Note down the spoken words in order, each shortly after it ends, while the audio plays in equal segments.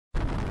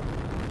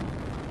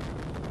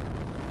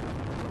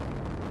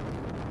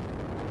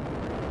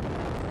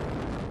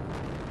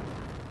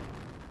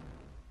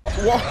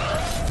What?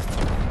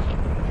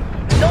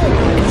 No,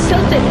 it's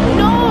tilted.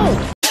 No!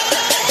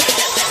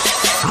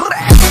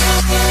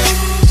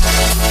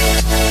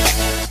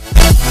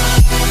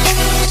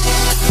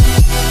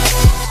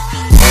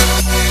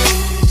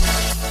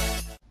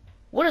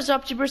 What is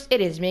up, troopers?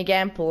 It is me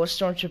again, Polish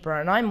Stormtrooper,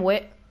 and I'm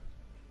with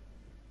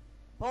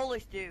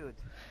Polish dude.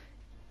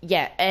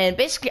 Yeah, and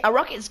basically a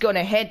rocket's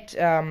gonna hit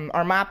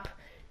our map.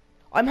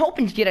 I'm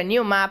hoping to get a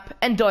new map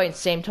and die at the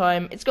same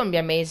time. It's gonna be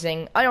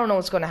amazing. I don't know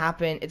what's gonna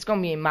happen. It's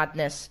gonna be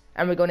madness,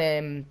 and we're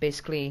gonna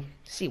basically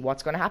see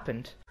what's gonna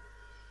happen.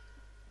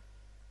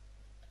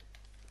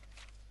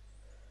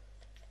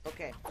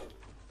 Okay.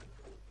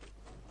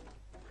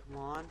 Come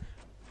on.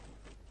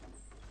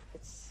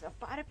 It's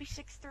about to be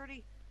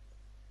 6:30.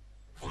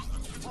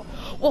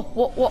 Whoa,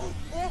 whoa, whoa!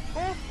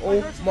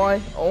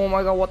 Oh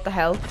my god! What the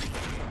hell?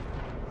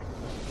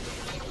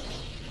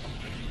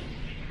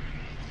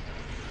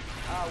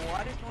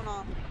 What is going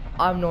on?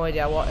 I have no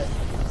idea what. I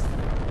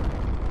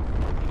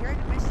hear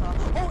the missile.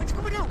 Oh, it's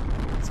coming out!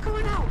 It's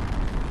coming out!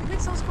 The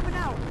missile's coming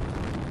out!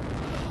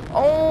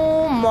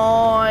 Oh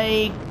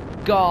my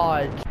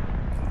god!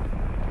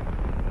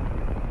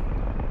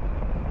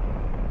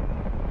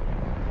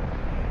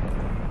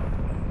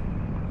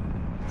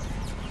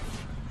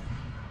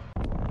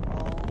 Oh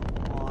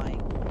my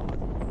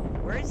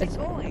god. Where is it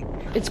going?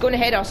 It's gonna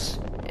hit us.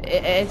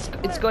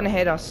 It's gonna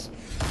hit us.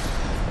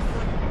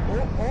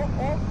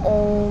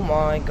 Oh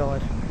my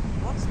god.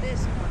 What's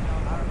this going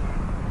on?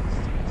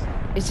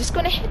 Is this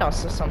gonna hit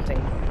us or something?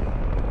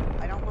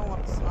 I don't know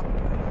what's up right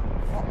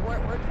now.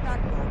 Where did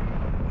that go?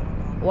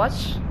 What?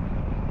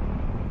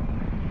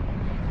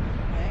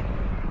 Okay.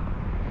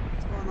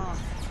 What's going on?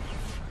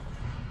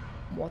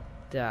 What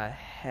the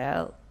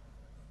hell?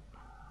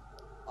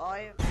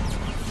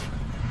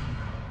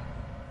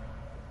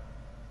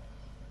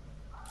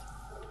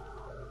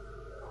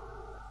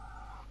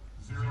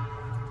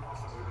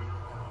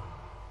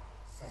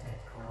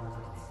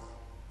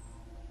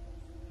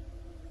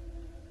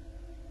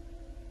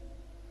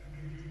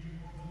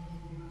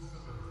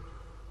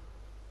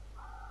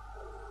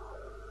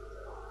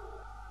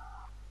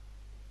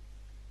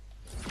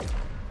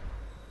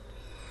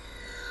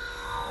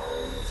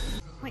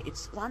 Wait,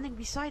 it's landing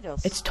beside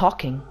us. It's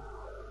talking.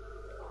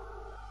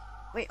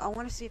 Wait, I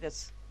want to see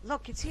this.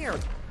 Look, it's here.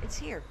 It's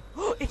here.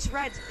 Oh, it's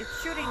red.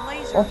 It's shooting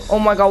lasers. Oh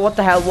my god, what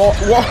the hell? What?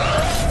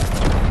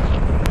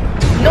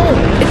 No!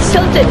 It's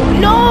tilted!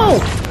 No!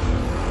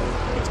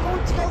 It's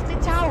going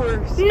tilted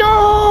towers.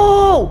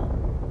 No!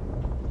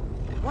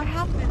 What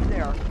happened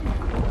there?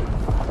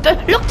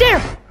 Look there!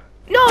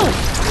 No!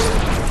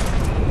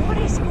 What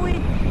is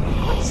going?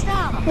 What's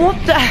that?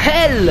 What the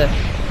hell?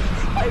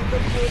 I don't know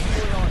what's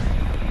going on.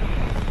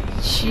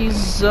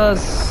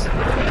 Jesus.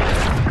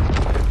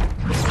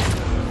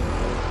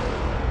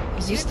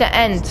 Is this the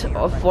end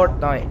of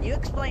Fortnite? Can you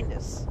explain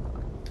this?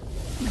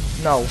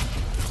 No.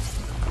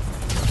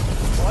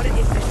 What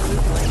is this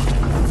loot like?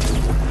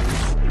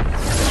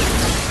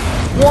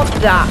 What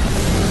the?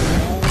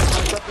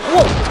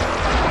 Whoa!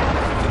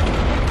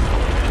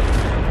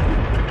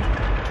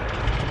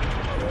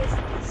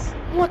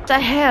 What the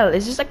hell?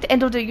 Is this like the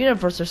end of the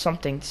universe or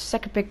something? This is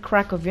like a big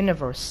crack of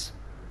universe.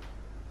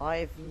 I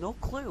have no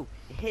clue.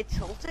 It hit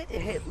tilted.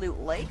 It hit loot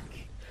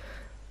lake.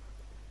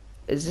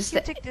 Is this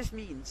What do the? you think this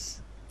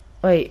means?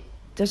 Wait,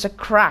 there's a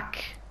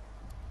crack.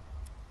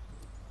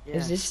 Yeah.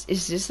 Is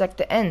this like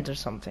the end or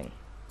something?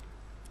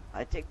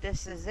 I think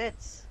this is it.